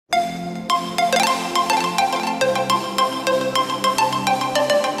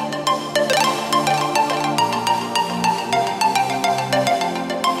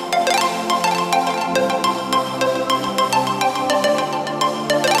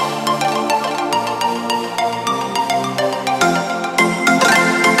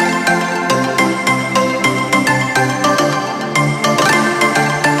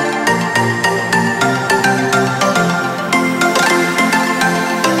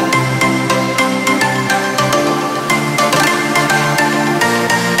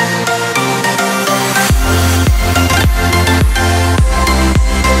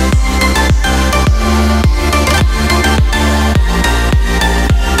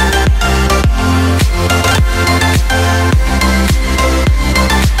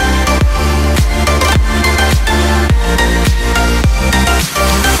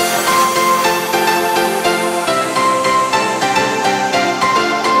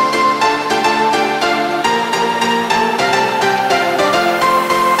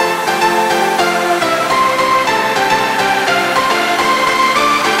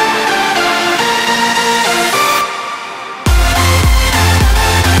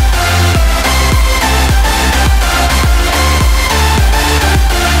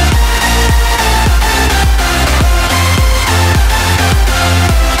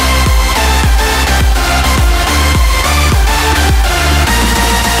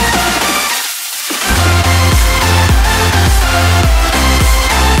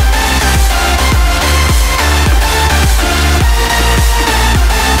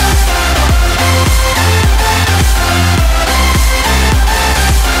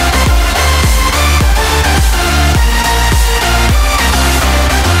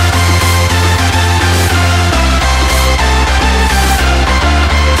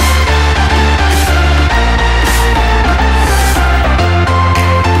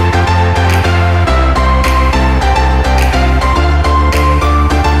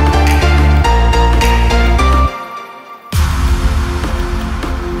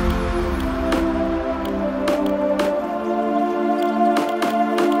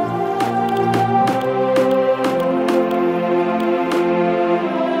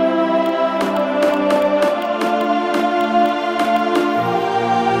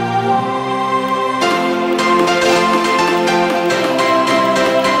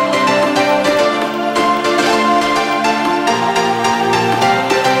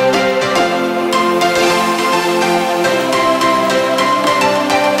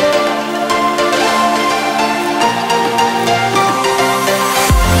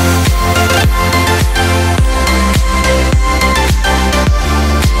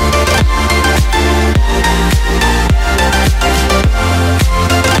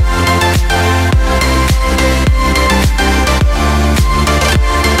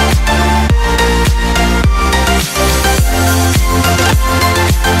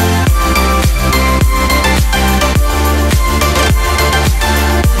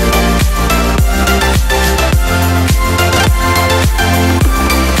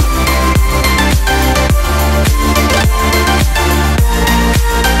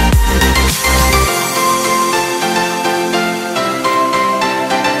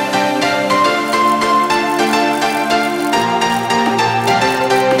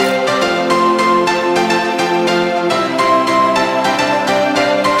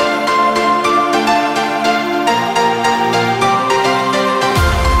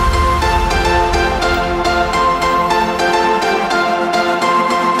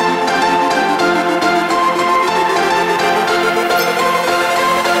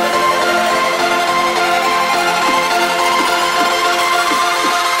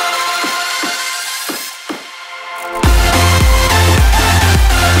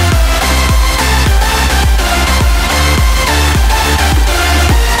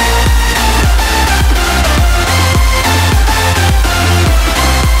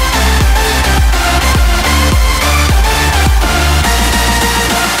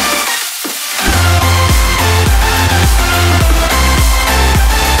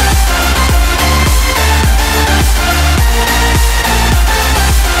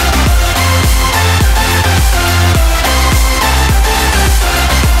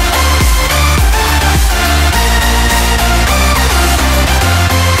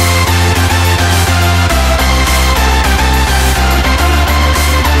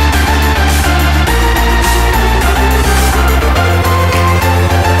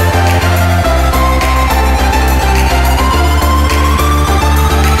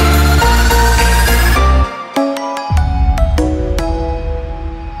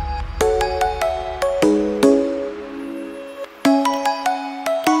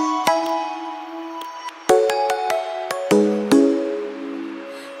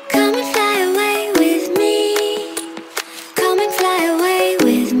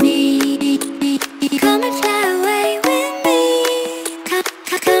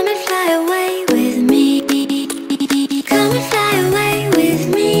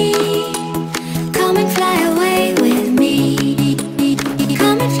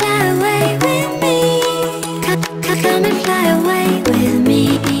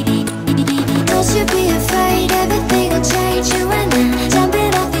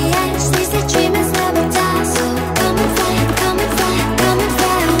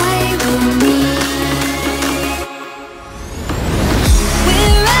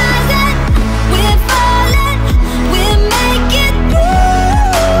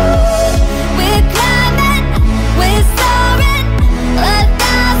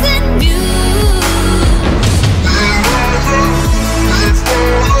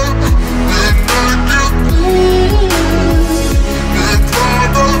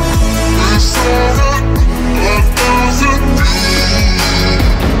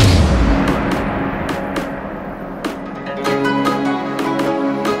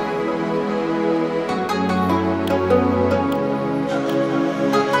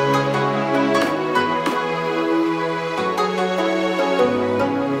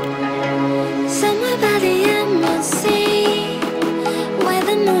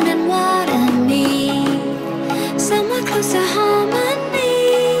where the moon and water meet, somewhere close to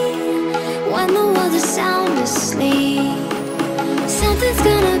harmony. When the world is sound asleep, something's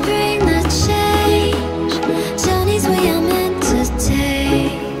gonna bring the change. Journeys we are meant to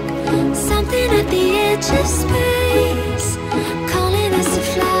take, something at the edge of space, calling us to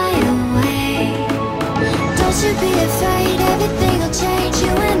fly away. Don't you be afraid, everything will change. You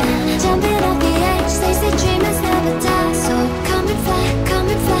and I, jumping off the edge. They say dreamers never die, so come and fly, come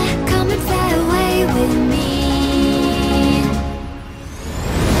and fly, come and fly away with me.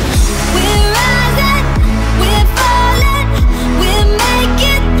 We're rising, we're falling, we're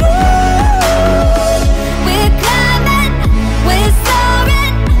making through. We're climbing, we're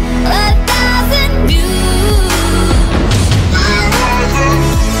soaring, 1,000 views. We're rising,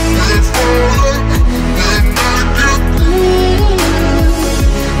 we're falling, we're making through.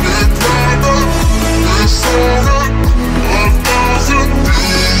 We're climbing, we're soaring, 1,000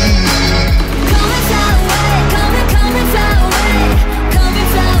 views. Come and fly away, come and fly away, come and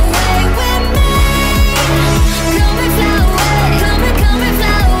fly away with me. Come and fly away, come and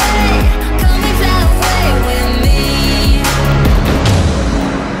fly away, come and fly away with me.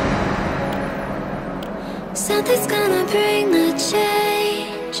 Something's gonna bring the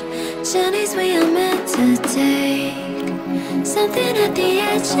change. Journeys we are meant to take, something at the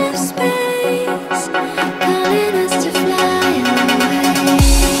edge of space, calling us to fly away.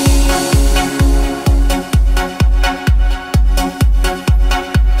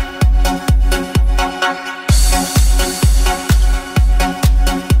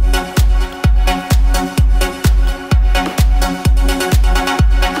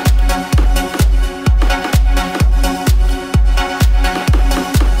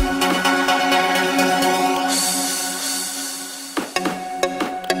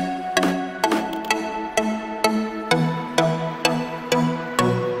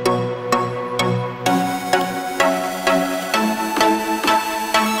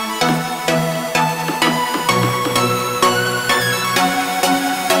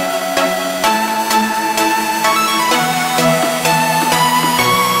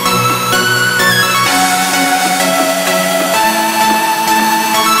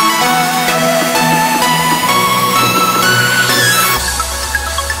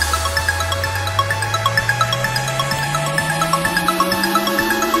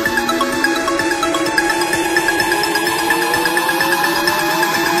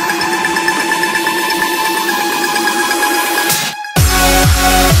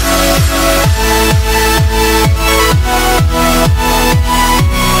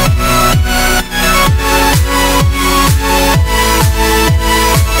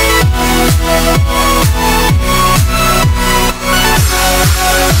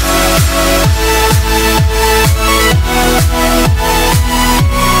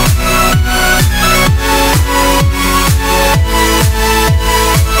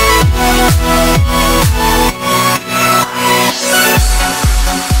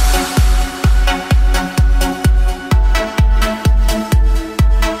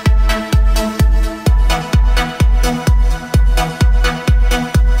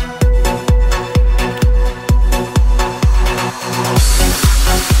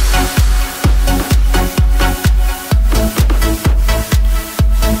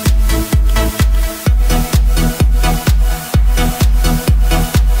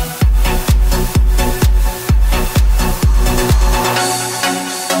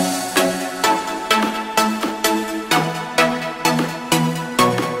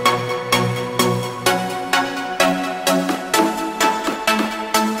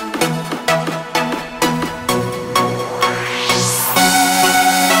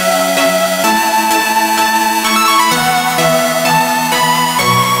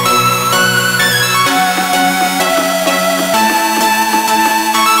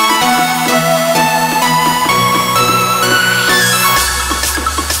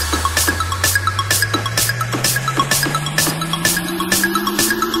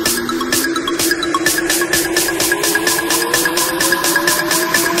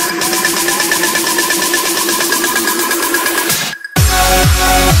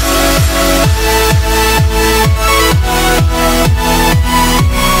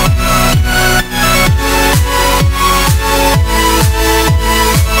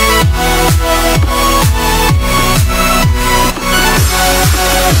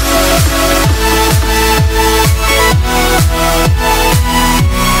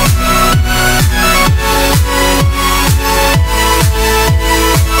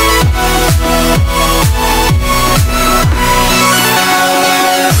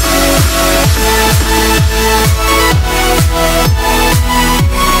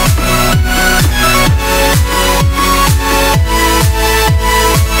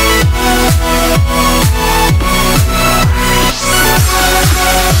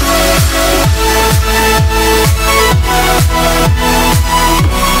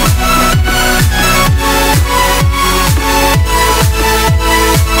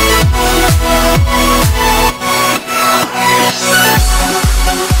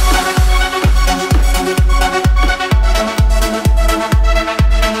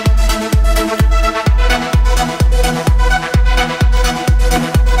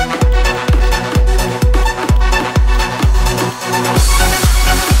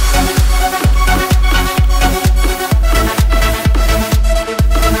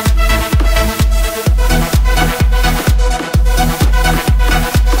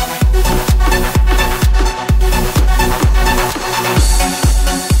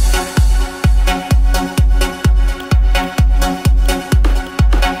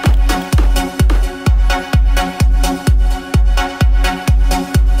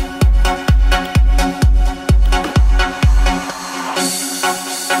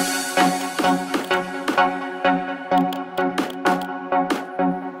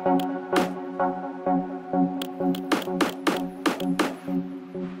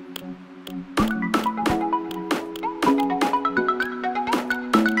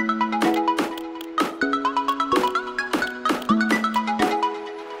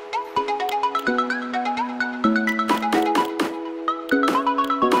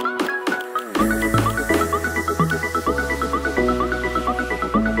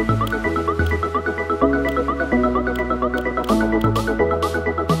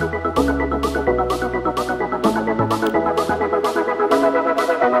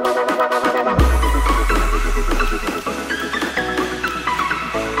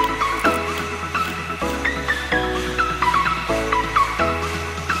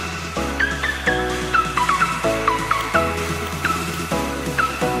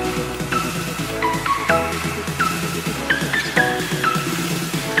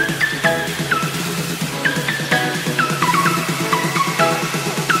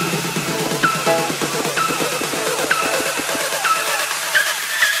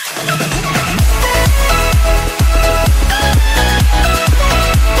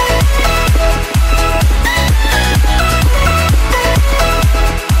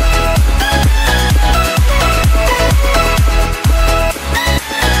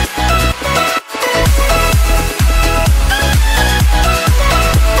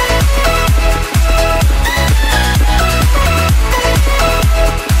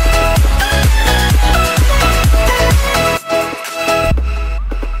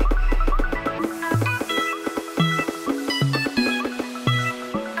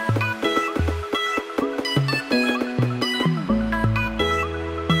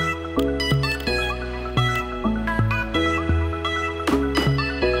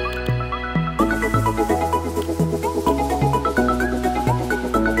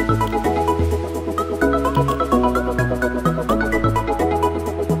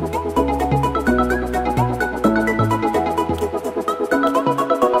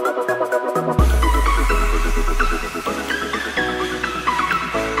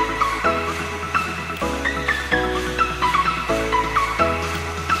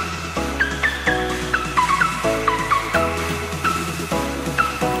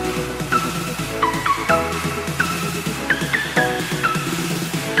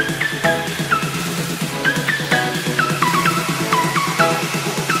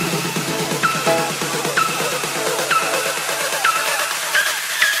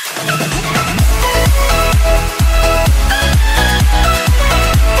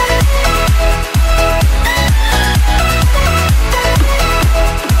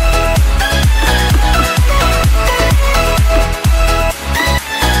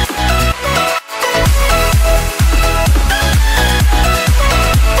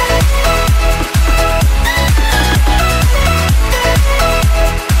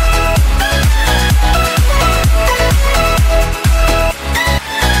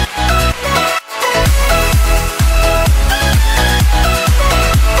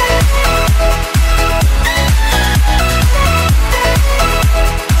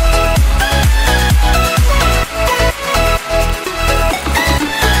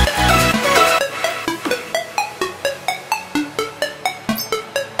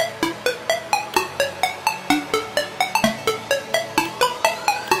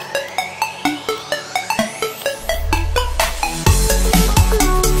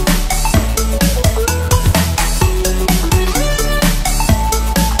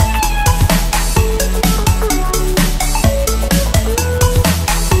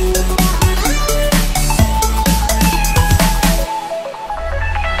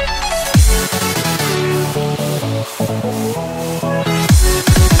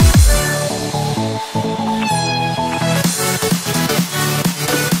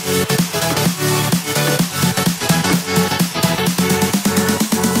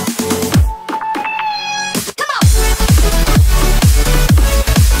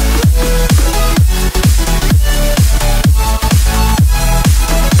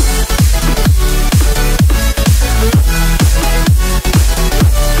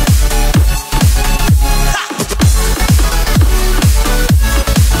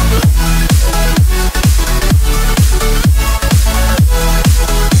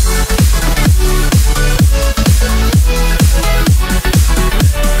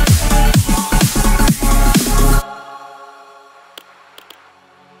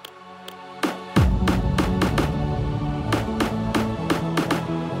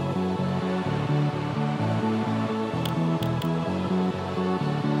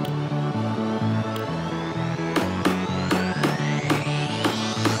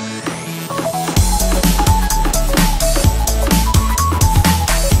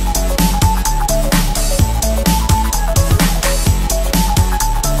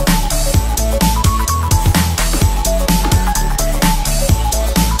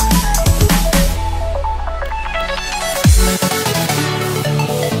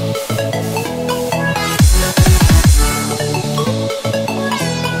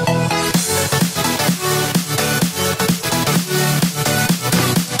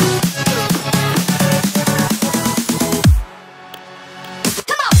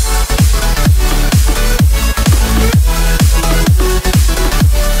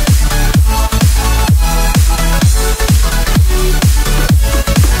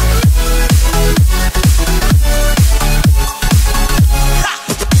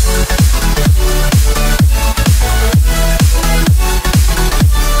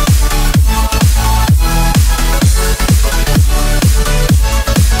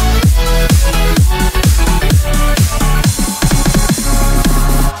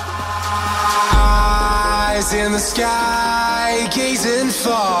 in the sky, gazing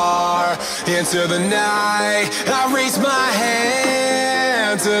far into the night. I raise my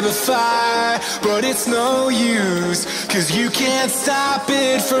hand to the fire, but it's no use, 'cause you can't stop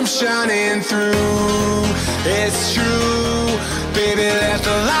it from shining through. It's true, baby, let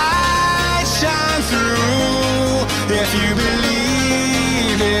the light shine through. If you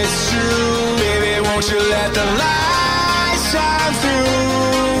believe it's true, baby, won't you let the light shine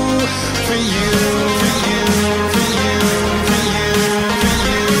through for you, for you, for you, for you, for you, for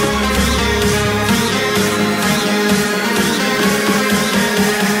you, for you,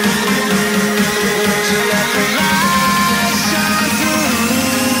 won't you let the light shine through?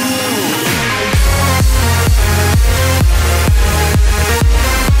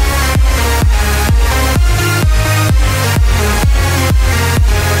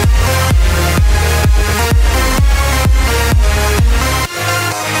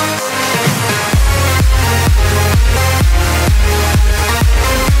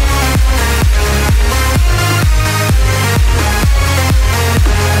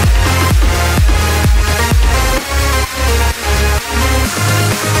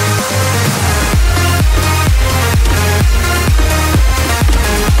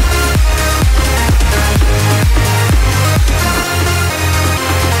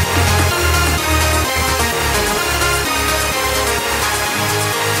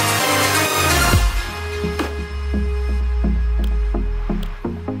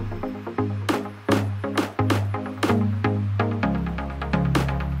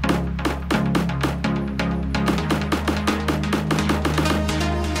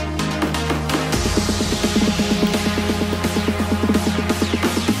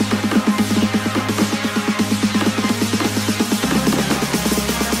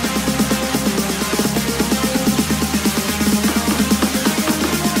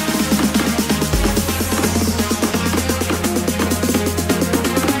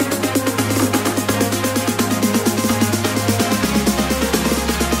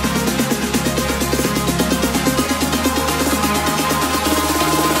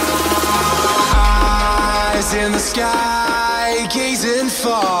 In the sky, gazing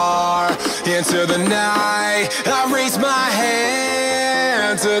far into the night. I raise my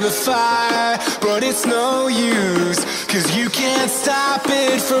hand to the fire, but it's no use, 'cause you can't stop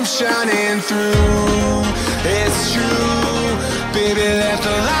it from shining through. It's true, baby, let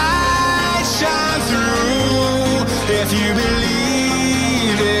the light shine through. If you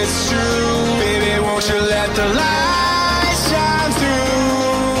believe it's true, baby, won't you let the light shine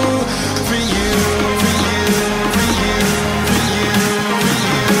through for you, for you, for you, for you, for you,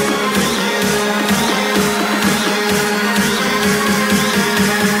 for you, for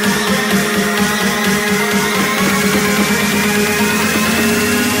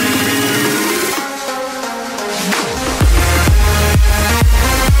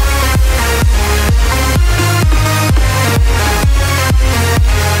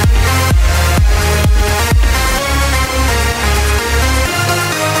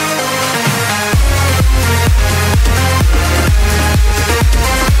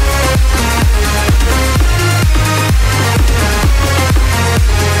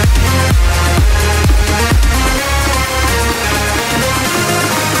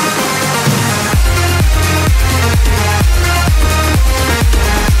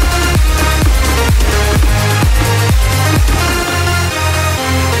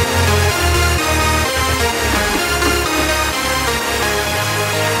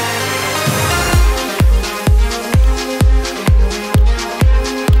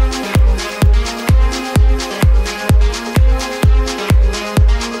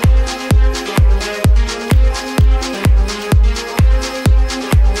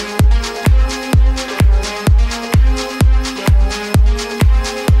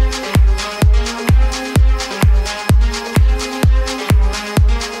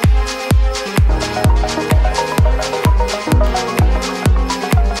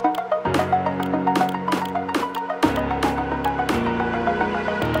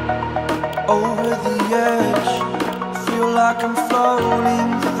over the edge, feel like I'm floating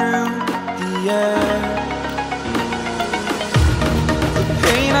through the air. The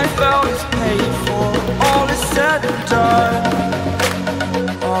pain I felt is paid for, all is said and done.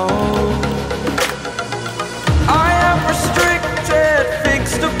 Oh, I am restricted,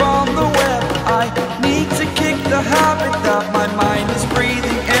 fixed upon the web. I need to kick the habit that my mind is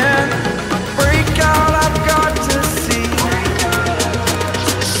breathing in. Break out, I've got to see.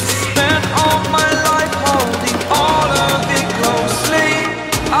 Spent all my life holding all of it closely.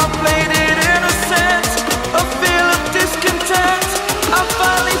 I played it innocent, a feel of discontent. I'm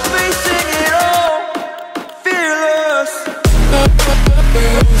finally facing it all.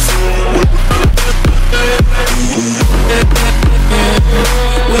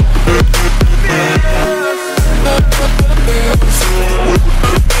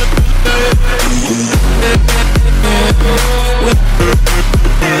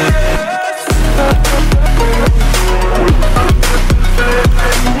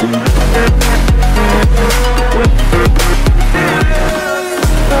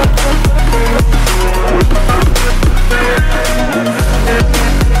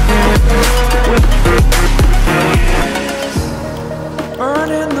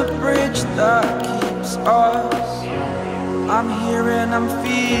 Burning the bridge that keeps us. I'm here and I'm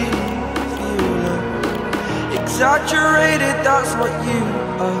feeling exaggerated, that's what you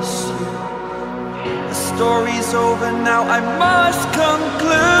assume. The story's over now, I must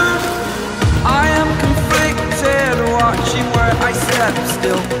conclude. I am conflicted, watching where I step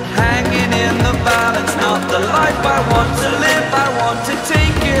still, hanging in the balance, not the life I want to